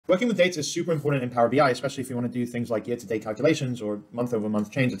Working with dates is super important in Power BI, especially if you want to do things like year-to-date calculations or month-over-month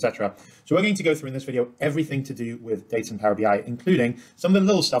change, etc. So we're going to go through in this video everything to do with dates in Power BI, including some of the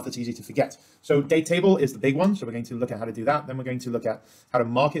little stuff that's easy to forget. So date table is the big one, so we're going to look at how to do that. Then we're going to look at how to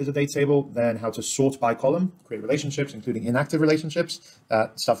mark it as a date table, then how to sort by column, create relationships, including inactive relationships,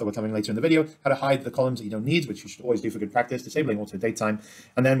 stuff that we're covering later in the video, how to hide the columns that you don't need, which you should always do for good practice, disabling auto date time.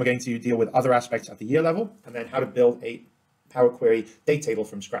 And then we're going to deal with other aspects at the year level, and then how to build a Power Query date table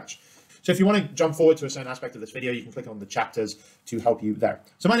from scratch. So if you want to jump forward to a certain aspect of this video, you can click on the chapters to help you there.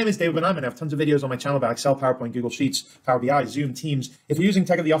 So my name is David Benham, and I have tons of videos on my channel about Excel, PowerPoint, Google Sheets, Power BI, Zoom, Teams. If you're using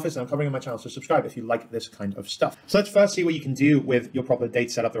Tech at the Office, I'm covering on my channel, so subscribe if you like this kind of stuff. So let's first see what you can do with your proper date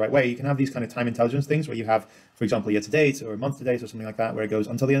set up the right way. You can have these kind of time intelligence things where you have, for example, year to date or month to date or something like that, where it goes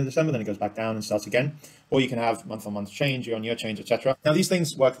until the end of December, then it goes back down and starts again. Or you can have month-on-month change, year-on-year change, etc. Now, these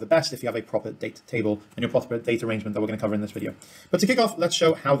things work the best if you have a proper date table and your proper date arrangement that we're going to cover in this video. But to kick off, let's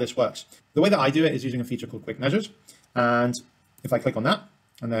show how this works. The way that I do it is using a feature called Quick Measures. And if I click on that,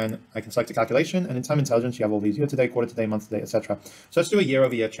 and then I can select a calculation, and in Time Intelligence, you have all these year-to-date, quarter-to-date, month-to-date, etc. So let's do a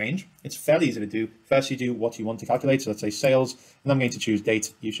year-over-year change. It's fairly easy to do. First, you do what you want to calculate. So let's say sales, and I'm going to choose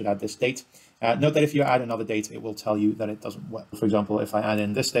date. You should add this date. Note that if you add another date, it will tell you that it doesn't work. For example, if I add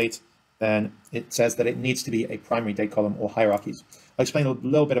in this date, then it says that it needs to be a primary date column or hierarchies. I'll explain a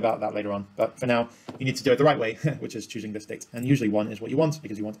little bit about that later on, but for now, you need to do it the right way, which is choosing this date. And usually 1 is what you want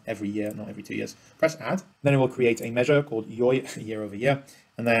because you want every year, not every 2 years. Press add, then it will create a measure called your year over year.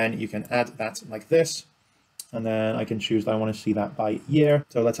 And then you can add that like this. And then I can choose that I want to see that by year.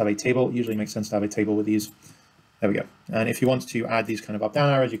 So let's have a table. Usually makes sense to have a table with these. There we go. And if you want to add these kind of up-down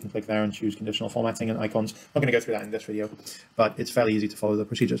arrows, you can click there and choose conditional formatting and icons. I'm not going to go through that in this video, but it's fairly easy to follow the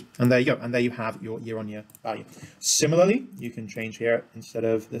procedures. And there you go. And there you have your year-on-year value. Similarly, you can change here. Instead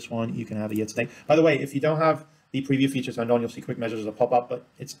of this one, you can have a year-to-date. By the way, if you don't have the preview feature turned on, you'll see Quick Measures as a pop-up, but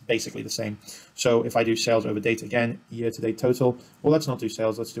it's basically the same. So if I do sales over date again, year-to-date total, well, let's not do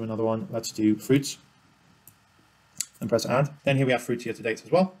sales. Let's do another one. Let's do fruits. And press add. Then here we have fruits year-to-date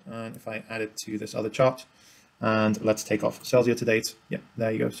as well. And if I add it to this other chart, and let's take off sales year to date. Yeah,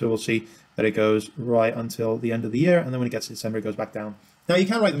 there you go. So we'll see that it goes right until the end of the year. And then when it gets to December, it goes back down. Now you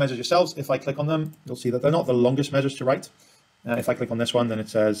can write the measures yourselves. If I click on them, you'll see that they're not the longest measures to write. If I click on this one, then it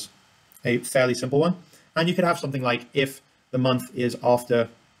says a fairly simple one. And you could have something like if the month is after,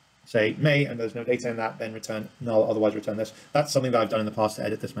 say, May, and there's no data in that, then return null, otherwise return this. That's something that I've done in the past to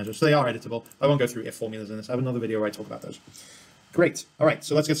edit this measure. So they are editable. I won't go through if formulas in this. I have another video where I talk about those. Great. All right,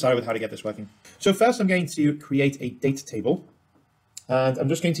 so let's get started with how to get this working. So first I'm going to create a date table, and I'm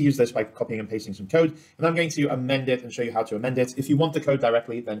just going to use this by copying and pasting some code, and I'm going to amend it and show you how to amend it. If you want the code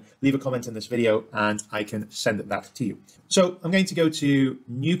directly, then leave a comment in this video and I can send that to you. So I'm going to go to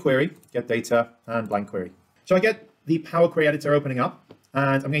New Query, Get Data, and Blank Query. So I get the Power Query editor opening up,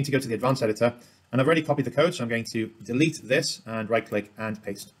 and I'm going to go to the Advanced Editor, and I've already copied the code, so I'm going to delete this and right-click and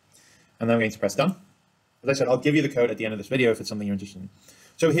paste. And then I'm going to press Done. As I said, I'll give you the code at the end of this video if it's something you're interested in.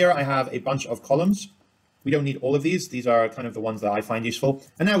 So here I have a bunch of columns. We don't need all of these. These are kind of the ones that I find useful.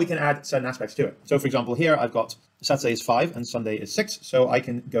 And now we can add certain aspects to it. So for example, here I've got Saturday is 5 and Sunday is 6. So I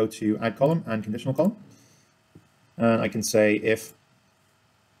can go to add column and conditional column. And I can say if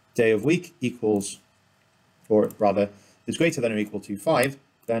day of week equals, or rather is greater than or equal to 5,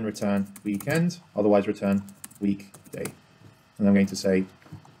 then return weekend, otherwise return weekday. And I'm going to say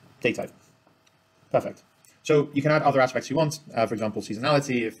day type. Perfect. So you can add other aspects you want, for example,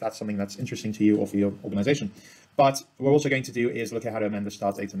 seasonality, if that's something that's interesting to you or for your organization. But what we're also going to do is look at how to amend the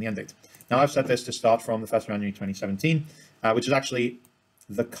start date and the end date. Now I've set this to start from the 1st of January 2017, which is actually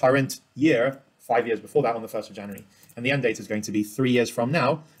the current year, 5 years before that on the 1st of January. And the end date is going to be 3 years from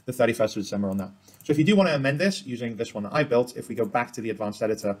now, the 31st of December on that. So if you do want to amend this using this one that I built, if we go back to the Advanced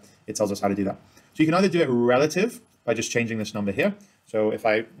Editor, it tells us how to do that. So you can either do it relative by just changing this number here. So if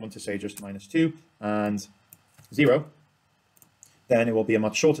I want to say just -2 and 0, then it will be a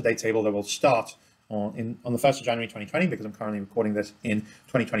much shorter date table that will start on the 1st of January 2020, because I'm currently recording this in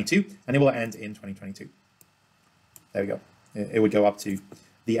 2022, and it will end in 2022. There we go. It would go up to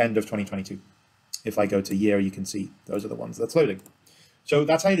the end of 2022. If I go to year, you can see those are the ones that's loading. So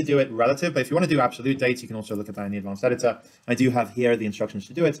that's how you do it relative, but if you want to do absolute dates, you can also look at that in the Advanced Editor. I do have here the instructions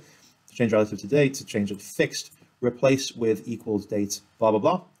to do it, to change relative to date, to change it fixed, replace with equals date, blah, blah,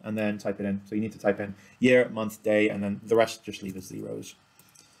 blah, and then type it in. So you need to type in year, month, day, and then the rest just leave as zeros.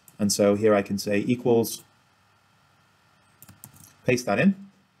 And so here I can say equals, paste that in.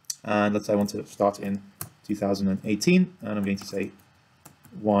 And let's say I want to start in 2018, and I'm going to say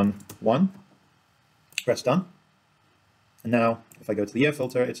 1, 1, press done. And now if I go to the year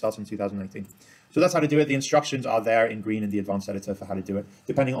filter, it starts in 2018. So that's how to do it. The instructions are there in green in the advanced editor for how to do it,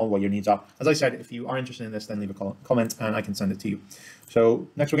 depending on what your needs are. As I said, if you are interested in this, then leave a comment and I can send it to you. So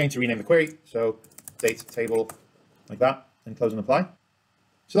next we're going to rename the query. So date table like that, and close and apply.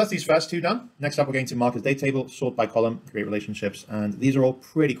 So that's these first two done. Next up, we're going to mark as date table, sort by column, create relationships, and these are all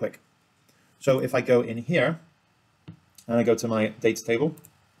pretty quick. So if I go in here and I go to my dates table,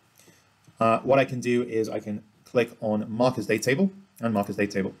 what I can do is I can click on mark as date table and mark as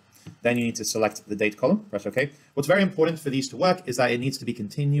date table. Then you need to select the date column, press OK. What's very important for these to work is that it needs to be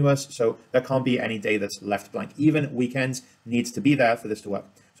continuous, so there can't be any day that's left blank. Even weekends needs to be there for this to work.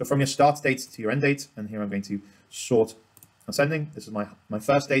 So from your start date to your end date, and here I'm going to sort ascending. This is my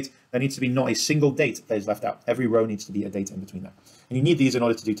first date. There needs to be not a single date that is left out. Every row needs to be a date in between there. And you need these in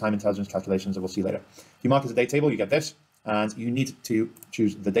order to do time intelligence calculations that we'll see later. If you mark as a date table, you get this, and you need to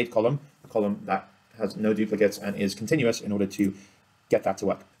choose the date column, the column that has no duplicates and is continuous in order to get that to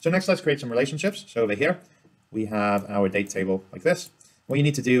work. So next, let's create some relationships. So over here, we have our date table like this. What you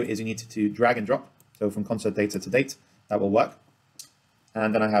need to do is you need to drag and drop. So from concert data to date, that will work.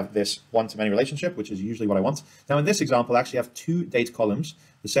 And then I have this one-to-many relationship, which is usually what I want. Now in this example, I actually have two date columns,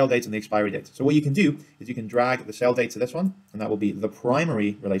 the sale date and the expiry date. So what you can do is you can drag the sale date to this one, and that will be the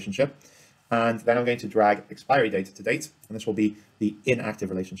primary relationship. And then I'm going to drag expiry date to date, and this will be the inactive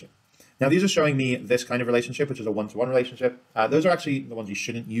relationship. Now these are showing me this kind of relationship, which is a one-to-one relationship. Those are actually the ones you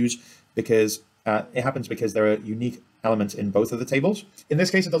shouldn't use because it happens because there are unique elements in both of the tables. In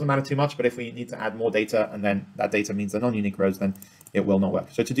this case, it doesn't matter too much, but if we need to add more data and then that data means the non-unique rows, then it will not work.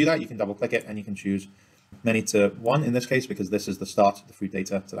 So to do that, you can double click it and you can choose many to one in this case, because this is the start, the fruit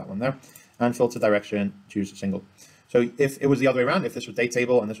data to that one there, and filter direction, choose single. So if it was the other way around, if this was date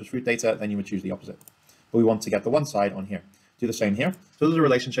table and this was fruit data, then you would choose the opposite. But we want to get the one side on here. Do the same here. So those are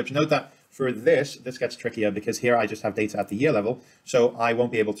relationships. Note that for this gets trickier because here I just have data at the year level. So I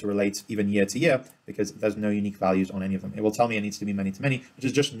won't be able to relate even year to year because there's no unique values on any of them. It will tell me it needs to be many to many, which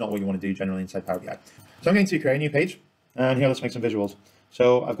is just not what you want to do generally inside Power BI. So I'm going to create a new page, and here let's make some visuals.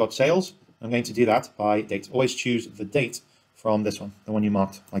 So I've got sales. I'm going to do that by date. Always choose the date from this one, the one you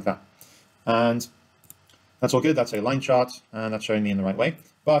marked like that. And that's all good. That's a line chart, and that's showing me in the right way.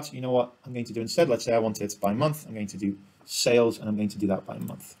 But you know what I'm going to do instead? Let's say I want it by month. I'm going to do sales, and I'm going to do that by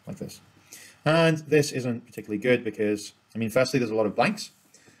month like this. And this isn't particularly good because, I mean, firstly, there's a lot of blanks.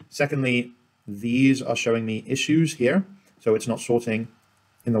 Secondly, these are showing me issues here. So it's not sorting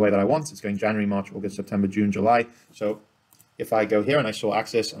in the way that I want. It's going January, March, August, September, June, July. So if I go here and I sort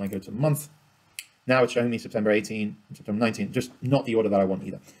axis and I go to month, now it's showing me September 18, September 19, just not the order that I want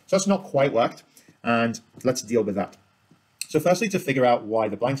either. So that's not quite worked. And let's deal with that. So firstly, to figure out why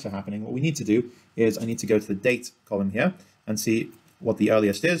the blanks are happening, what we need to do is I need to go to the date column here and see what the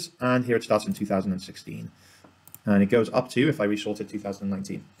earliest is. And here it starts in 2016. And it goes up to, if I resort it,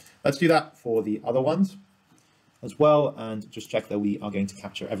 2019. Let's do that for the other ones as well, and just check that we are going to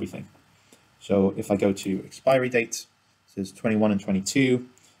capture everything. So if I go to expiry date, this is 21 and 22,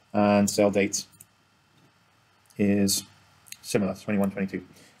 and sale date is similar, 21, 22.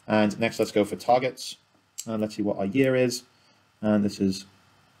 And next, let's go for targets, and let's see what our year is. And this is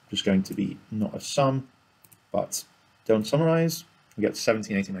just going to be not a sum, but don't summarize. We get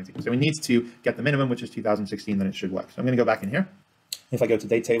 17, 18, 19. So we need to get the minimum, which is 2016, then it should work. So I'm going to go back in here. If I go to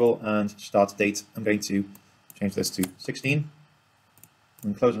date table and start date, I'm going to change this to 16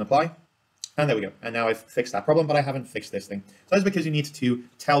 and close and apply. And there we go. And now I've fixed that problem, but I haven't fixed this thing. So that's because you need to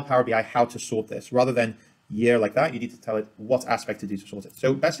tell Power BI how to sort this. Rather than year like that, you need to tell it what aspect to do to sort it.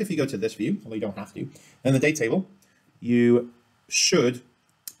 So best if you go to this view, although you don't have to. In the date table, you should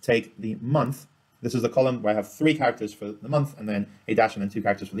take the month. This is the column where I have 3 characters for the month and then a dash and then 2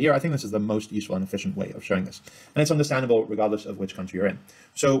 characters for the year. I think this is the most useful and efficient way of showing this. And it's understandable regardless of which country you're in.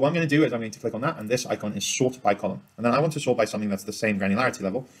 So what I'm going to do is I'm going to click on that, and this icon is sort by column. And then I want to sort by something that's the same granularity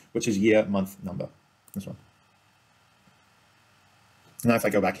level, which is year, month, number. This one. Now if I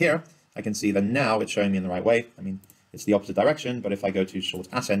go back here, I can see that now it's showing me in the right way. I mean, it's the opposite direction, but if I go to sort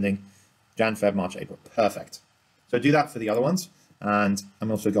ascending, Jan, Feb, March, April, perfect. So do that for the other ones. And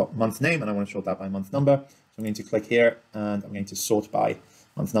I'm also got month name, and I want to sort that by month number. So I'm going to click here, and I'm going to sort by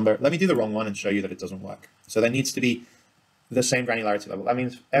month number. Let me do the wrong one and show you that it doesn't work. So there needs to be the same granularity level. That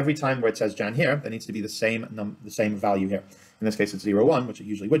means every time where it says Jan here, there needs to be the same value here. In this case, it's 01, which it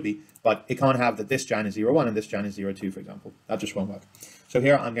usually would be, but it can't have that this Jan is 01 and this Jan is 02, for example. That just won't work. So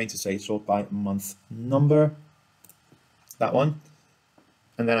here I'm going to say sort by month number, that one.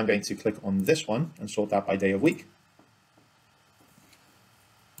 And then I'm going to click on this one and sort that by day of week.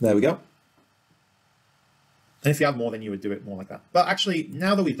 There we go. And if you have more, then you would do it more like that. But actually,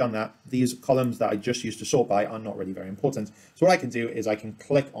 now that we've done that, these columns that I just used to sort by are not really very important. So what I can do is I can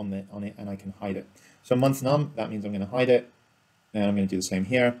click on it and I can hide it. So month num, that means I'm going to hide it. And I'm going to do the same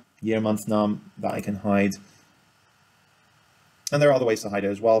here. Year, month num, that I can hide. And there are other ways to hide it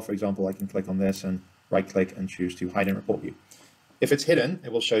as well. For example, I can click on this and right click and choose to hide in report view. If it's hidden,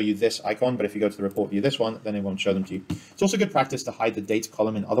 it will show you this icon, but if you go to the report view, this one, then it won't show them to you. It's also good practice to hide the date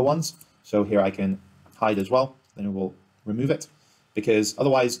column in other ones. So here I can hide as well, then it will remove it, because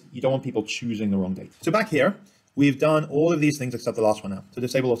otherwise you don't want people choosing the wrong date. So back here, we've done all of these things except the last one now. So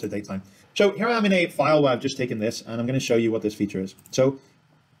disable auto date time. So here I am in a file where I've just taken this and I'm going to show you what this feature is. So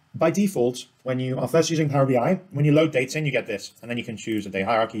by default, when you are first using Power BI, when you load dates in, you get this, and then you can choose a day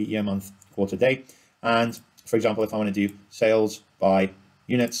hierarchy, year, month, quarter, day. And for example, if I want to do sales by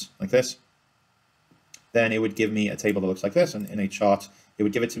units like this, then it would give me a table that looks like this, and in a chart, it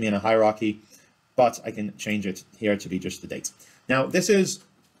would give it to me in a hierarchy, but I can change it here to be just the date. Now, this is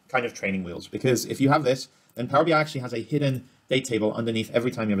kind of training wheels, because if you have this, then Power BI actually has a hidden date table underneath every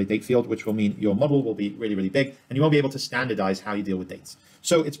time you have a date field, which will mean your model will be really, really big, and you won't be able to standardize how you deal with dates.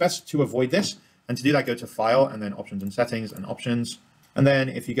 So it's best to avoid this, and to do that, go to File, and then Options and Settings, and Options. And then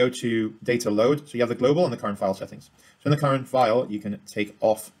if you go to Data Load, so you have the global and the current file settings. So in the current file, you can take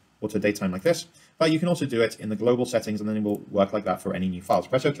off auto date time like this, but you can also do it in the global settings, and then it will work like that for any new files.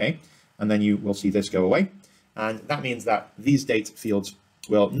 Press OK, and then you will see this go away. And that means that these date fields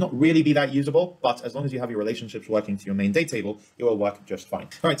will not really be that usable, but as long as you have your relationships working to your main date table, it will work just fine.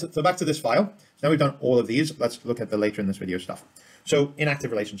 All right, so back to this file. So now we've done all of these. Let's look at the later in this video stuff. So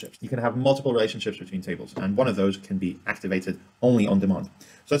inactive relationships, you can have multiple relationships between tables, and one of those can be activated only on demand.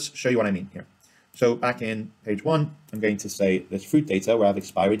 So let's show you what I mean here. So back in page 1, I'm going to say this fruit data where I have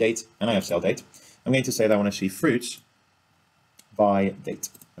expiry date and I have sale date. I'm going to say that I want to see fruits by date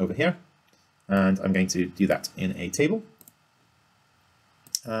over here, and I'm going to do that in a table.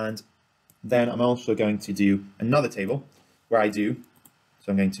 And then I'm also going to do another table where I do,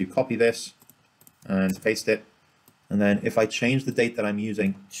 so I'm going to copy this and paste it. And then if I change the date that I'm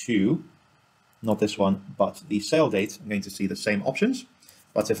using to, not this one, but the sale date, I'm going to see the same options.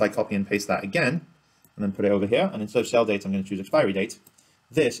 But if I copy and paste that again, and then put it over here, and instead of sale date, I'm going to choose expiry date,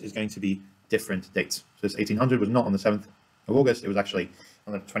 this is going to be different dates. So this 1800 was not on the 7th of August, it was actually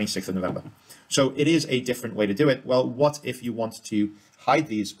on the 26th of November. So it is a different way to do it. Well, what if you want to hide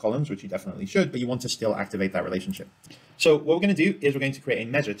these columns, which you definitely should, but you want to still activate that relationship? So what we're going to do is we're going to create a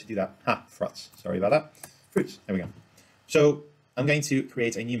measure to do that. Fruits, sorry about that. Fruits, there we go. So I'm going to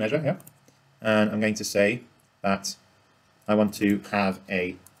create a new measure here, and I'm going to say that I want to have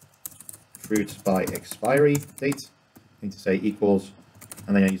a fruit by expiry date. I'm going to say equals,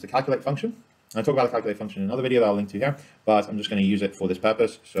 and then I use the calculate function. I talk about the calculate function in another video that I'll link to here, but I'm just going to use it for this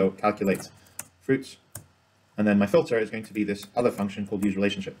purpose. So calculate fruits, and then my filter is going to be this other function called use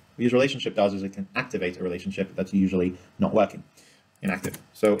relationship. What use relationship does is it can activate a relationship that's usually not working, inactive.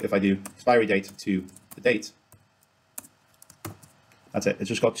 So if I do expiry date to the date, that's it. It's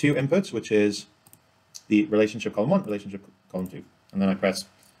just got two inputs, which is the relationship column 1, relationship column 2. And then I press,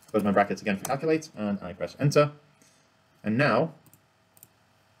 close my brackets again for calculate, and I press enter. And now,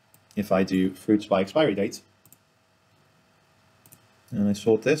 if I do fruits by expiry date, and I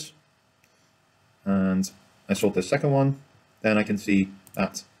sort this, and I sort this second one, then I can see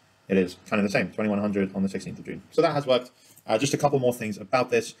that it is kind of the same, 2100 on the 16th of June. So that has worked. Just a couple more things about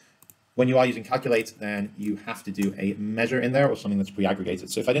this. When you are using calculate, then you have to do a measure in there or something that's pre-aggregated.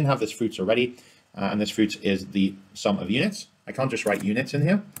 So if I didn't have this fruits already, and this fruits is the sum of units, I can't just write units in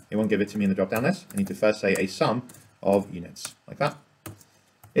here. It won't give it to me in the drop-down list. I need to first say a sum of units, like that.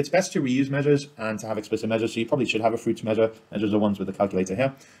 It's best to reuse measures and to have explicit measures. So you probably should have a fruits measure. Measures are ones with the calculator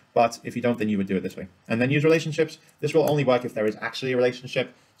here. But if you don't, then you would do it this way. And then use relationships. This will only work if there is actually a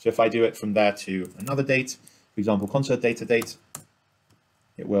relationship. So if I do it from there to another date, for example, concert date to date,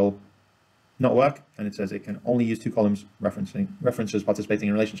 it will not work, and it says it can only use two columns references participating in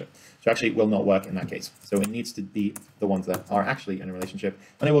a relationship. So actually it will not work in that case. So it needs to be the ones that are actually in a relationship,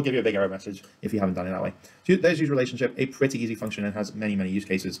 and it will give you a big error message if you haven't done it that way. So there's use relationship, a pretty easy function, and has many, many use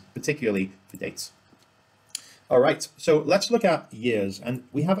cases, particularly for dates. All right, so let's look at years, and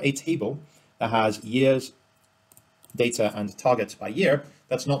we have a table that has years, data, and targets by year.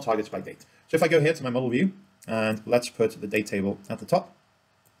 That's not targets by date. So if I go here to my model view, and let's put the date table at the top.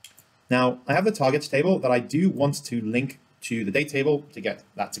 Now, I have the targets table that I do want to link to the date table to get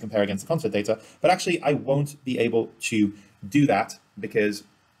that to compare against the concert data, but actually I won't be able to do that because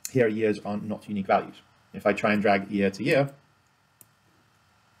here years are not unique values. If I try and drag year to year,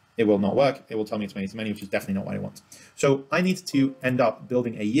 it will not work. It will tell me it's many to many, which is definitely not what I want. So I need to end up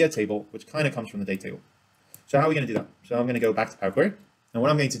building a year table, which kind of comes from the date table. So how are we going to do that? So I'm going to go back to Power Query. And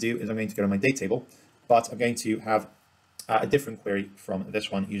what I'm going to do is I'm going to go to my date table, but I'm going to have a different query from this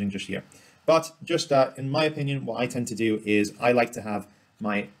one using just year. But just in my opinion, what I tend to do is I like to have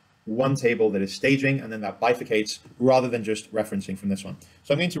my one table that is staging and then that bifurcates rather than just referencing from this one.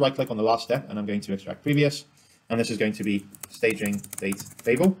 So I'm going to right click on the last step and I'm going to extract previous. And this is going to be staging date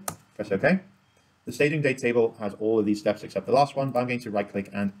table. Press OK. The staging date table has all of these steps except the last one, but I'm going to right click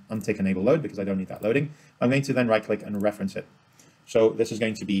and untick enable load because I don't need that loading. I'm going to then right click and reference it. So this is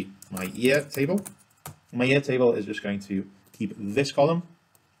going to be my year table. My year table is just going to keep this column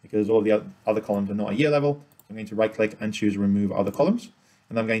because all the other columns are not a year level. I'm going to right click and choose remove other columns.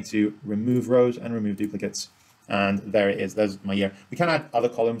 And I'm going to remove rows and remove duplicates. And there it is, there's my year. We can add other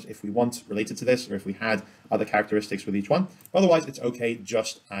columns if we want related to this, or if we had other characteristics with each one. Otherwise, it's okay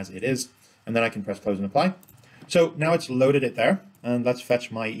just as it is. And then I can press close and apply. So now it's loaded it there. And let's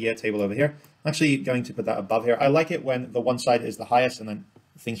fetch my year table over here. I'm actually going to put that above here. I like it when the one side is the highest and then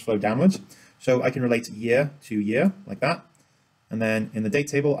things flow downwards. So I can relate year to year like that. And then in the date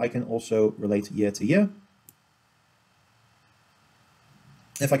table, I can also relate year to year.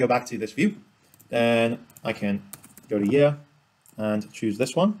 If I go back to this view, then I can go to year and choose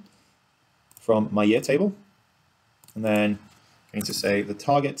this one from my year table. And then I'm going to say the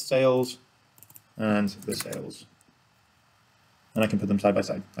target sales and the sales. And I can put them side by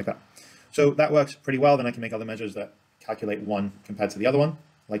side like that. So that works pretty well. Then I can make other measures that calculate one compared to the other one,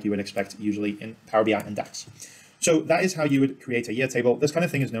 like you would expect usually in Power BI and DAX. So that is how you would create a year table. This kind of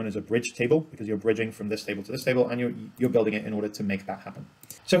thing is known as a bridge table because you're bridging from this table to this table and you're building it in order to make that happen.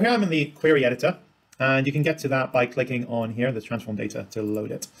 So here I'm in the query editor and you can get to that by clicking on here, the transform data to load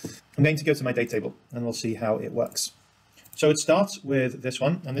it. I'm going to go to my date table and we'll see how it works. So it starts with this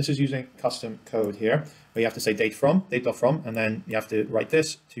one, and this is using custom code here, where you have to say date.from, and then you have to write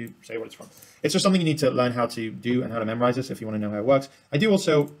this to say what it's from. It's just something you need to learn how to do and how to memorize this if you want to know how it works. I do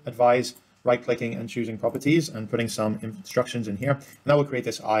also advise right-clicking and choosing properties and putting some instructions in here, and that will create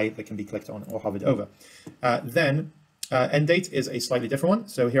this eye that can be clicked on or hovered over. Then end date is a slightly different one.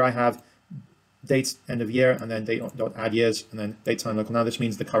 So here I have date end of year and then date.add years and then date time local. Now this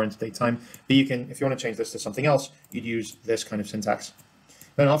means the current date time, but you can, if you want to change this to something else, you'd use this kind of syntax.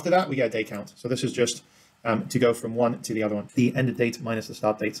 Then after that, we get a day count. So this is just to go from one to the other one, the end date minus the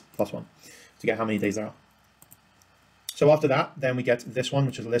start date plus one to get how many days there are. So after that, then we get this one,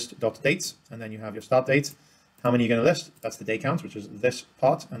 which is list.dates, and then you have your start date. How many you're going to list? That's the day count, which is this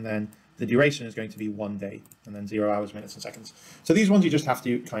part, and then the duration is going to be 1 day, and then 0 hours, minutes, and seconds. So these ones you just have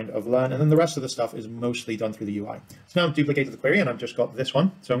to kind of learn, and then the rest of the stuff is mostly done through the UI. So now I've duplicated the query, and I've just got this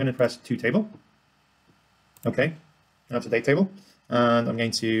one. So I'm going to press to table. Okay, now it's a date table, and I'm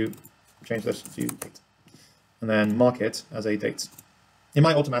going to change this to date, and then mark it as a date. It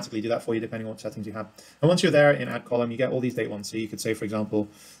might automatically do that for you depending on what settings you have. And once you're there in add column, you get all these date ones. So you could say, for example,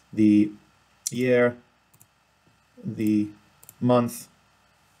 the year, the month,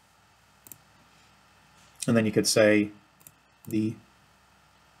 and then you could say the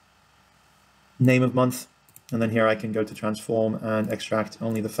name of month. And then here I can go to transform and extract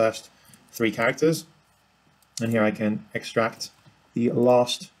only the first 3 characters. And here I can extract the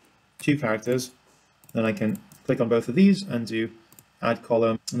last 2 characters. Then I can click on both of these and do add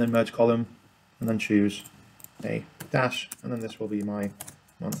column and then merge column and then choose a dash, and then this will be my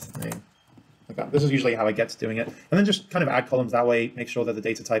month name. Like that. This is usually how I get to doing it. And then just kind of add columns that way, make sure that the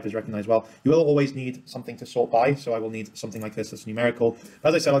data type is recognized well. You will always need something to sort by, so I will need something like this that's numerical.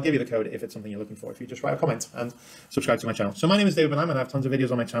 As I said, I'll give you the code if it's something you're looking for, if you just write a comment and subscribe to my channel. So my name is David Benham, and I have tons of videos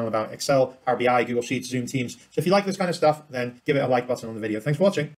on my channel about Excel, Power BI, Google Sheets, Zoom, Teams. So if you like this kind of stuff, then give it a like button on the video. Thanks for watching.